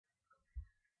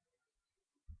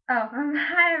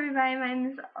Hi everybody, my name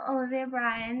is Olivia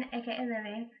Bryan, aka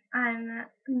Livie. I'm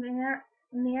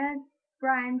Mia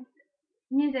Bryan's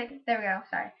music, there we go,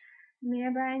 sorry.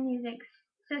 Mia Bryan Music's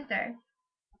sister,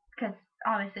 because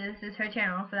obviously this is her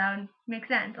channel, so that would make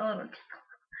sense a little.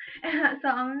 So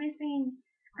I'm going to be singing,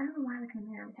 I don't know why I come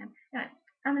here every time. Anyway,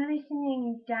 I'm going to be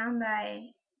singing Down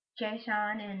by Jay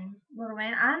Sean and Lil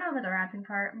Wayne. I don't know about the rapping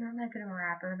part, I'm not that good of a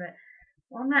rapper, but,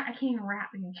 well, I can't even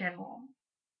rap in general.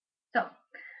 So,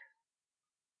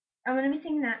 I'm gonna be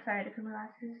singing that. Sorry, I had to put my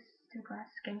glasses to glass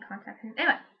skin contact.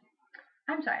 Anyway,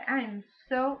 I'm sorry. I am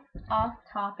so off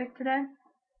topic today.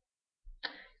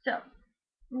 So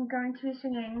I'm going to be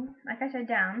singing, like I said,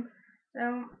 down.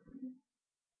 So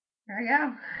here we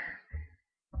go.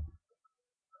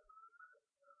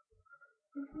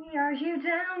 Are you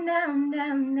down, down,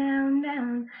 down, down,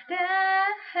 down,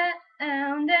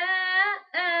 down,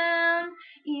 down?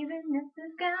 Even if the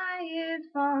sky is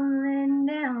falling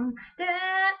down,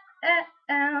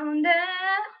 down,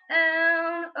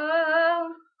 down.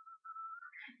 Oh,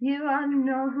 you ought to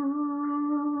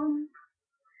know.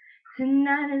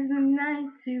 Tonight is the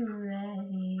night to let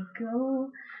it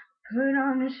go. Put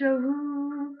on a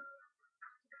show.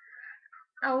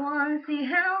 I wanna see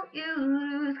how you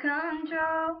lose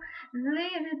control.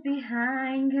 Leave it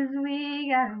behind, 'cause we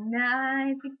got a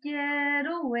night to get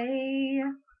away.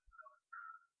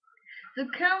 So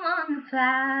come on and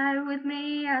fly with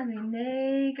me as we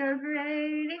make our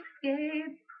great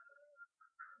escape.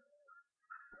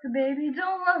 So baby,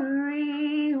 don't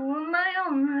worry, you are my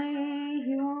only.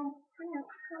 You won't be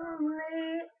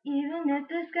lonely. Even if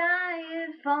the sky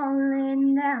is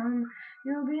falling down,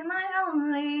 you'll be my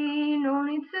only. No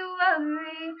need to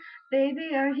worry,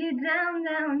 baby. Are you down,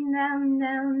 down, down,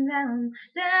 down, down,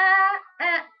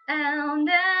 down,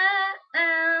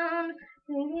 down?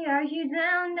 Baby, are you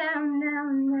down, down,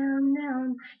 down,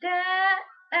 down,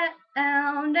 down,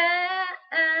 down,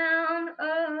 down?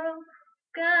 Oh,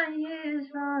 sky is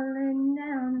falling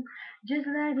down. Just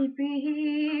let it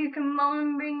be. Come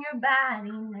on, bring your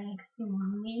body next to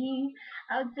me.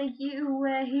 I'll take you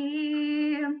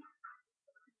away.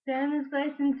 Turn this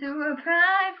place into a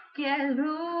private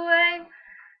getaway.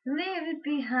 Leave it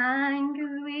behind,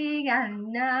 'cause we got a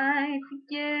night to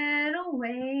get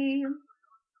away.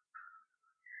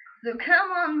 So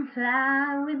come on,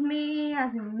 fly with me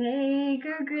as we make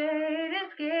a great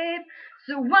escape.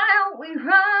 So why don't we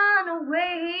run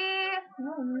away?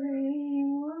 Only,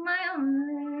 you're my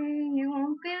only, you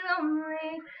won't be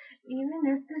lonely. Even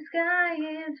if the sky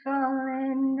is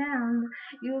falling down,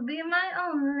 you'll be my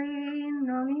only,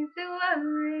 no need to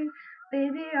worry.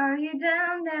 Baby, are you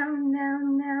down, down,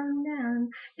 down, down,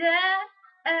 down,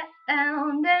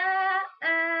 down,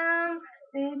 down?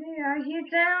 Baby, are you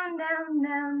down, down,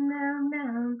 down, down,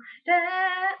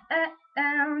 down,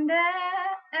 down,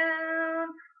 down?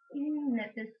 Even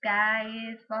if the sky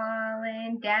is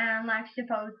falling down like she's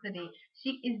supposed to be,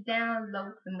 she is down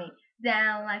low for me,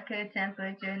 down like her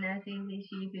temperature, no easy,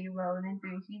 she be rolling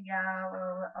through, she got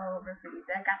overseas.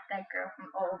 I got that girl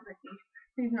from overseas.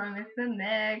 She's my Miss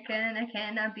American, I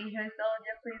cannot be her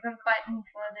soldier, please, I'm fighting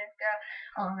for this girl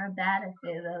on a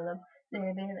battlefield.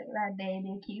 Baby, look like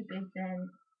baby Cupids and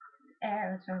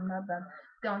arrows from above.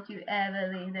 Don't you ever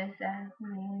leave this as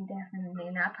me, definitely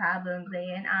not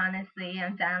probably. And honestly,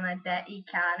 I'm down like that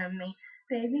economy.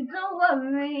 Baby, don't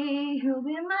worry, you'll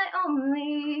be my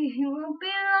only. You won't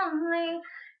be lonely.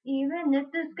 Even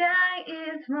if the sky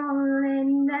is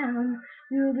falling down,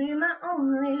 you'll be my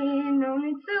only. No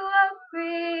need to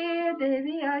worry,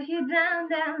 baby. Are you down,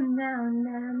 down, down,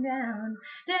 down,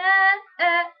 down,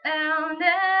 down,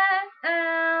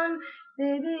 down?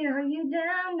 Baby, are you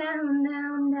down, down,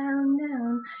 down, down, down,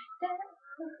 down?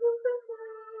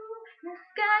 The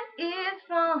sky is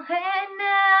falling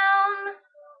down.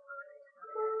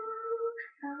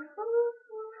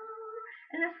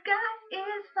 And the sky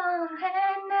is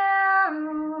falling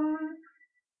down.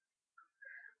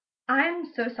 I'm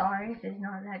so sorry if it's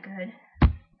not that good,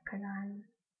 because I'm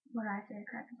what I say,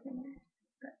 crappy singer.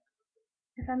 But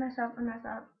if I mess up, I mess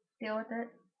up. Deal with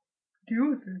it. Deal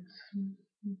with it.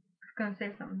 I was gonna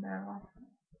say something that I lost.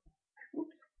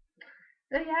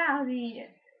 So yeah, I'll be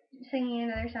singing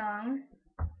another song.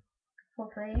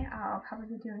 Hopefully, I'll probably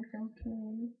be doing some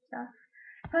tuning stuff.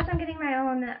 Plus, I'm getting my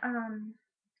own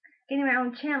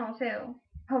channel too.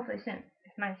 Hopefully soon.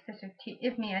 If my sister,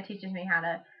 if Mia teaches me how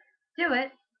to do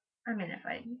it. I mean, if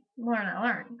I learn, I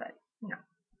learn. But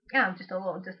I'm just a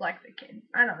little dyslexic kid.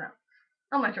 I don't know.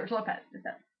 I'm like George Lopez.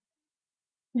 So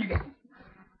you get it.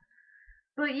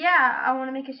 But yeah, I want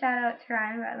to make a shout out to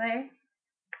Ryan Butler.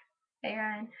 Hey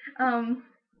Ryan.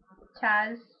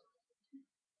 Chaz.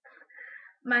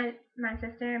 my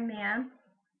sister Mia,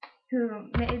 who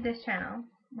made this channel,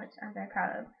 which I'm very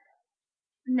proud of.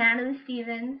 Natalie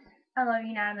Stevens, I love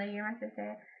you, Natalie. You're my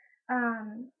sister.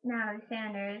 Natalie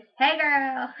Sanders, hey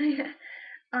girl.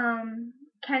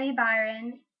 Kenny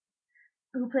Byron,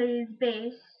 who plays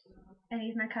bass, and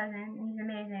he's my cousin, and he's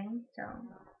amazing. So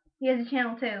he has a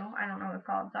channel too. I don't know what it's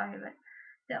called, sorry, but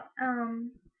still.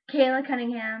 Kayla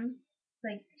Cunningham,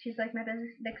 like she's like my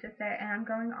big sister, and I'm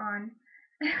going on.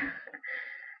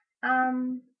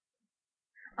 um,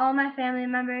 all my family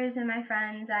members and my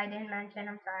friends I didn't mention.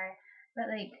 I'm sorry, but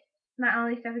like my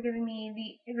aunties for giving me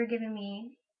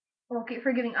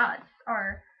for giving us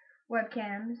our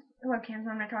webcams. Webcams.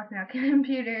 I'm not talking about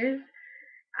computers.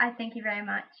 I thank you very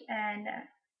much, and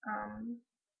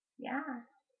yeah.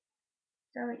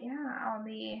 So yeah, I'll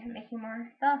be making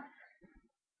more stuff.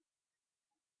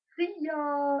 See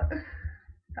ya.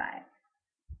 Bye.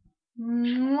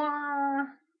 Mwah.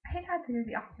 I hate how to do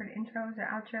the awkward intros or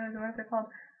outros or what's it called.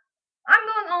 I'm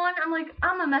going on.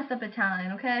 I'm a messed up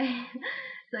Italian, okay?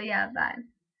 So yeah, bye.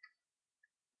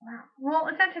 Wow. Well,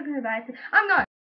 it's not technically bye. I'm going.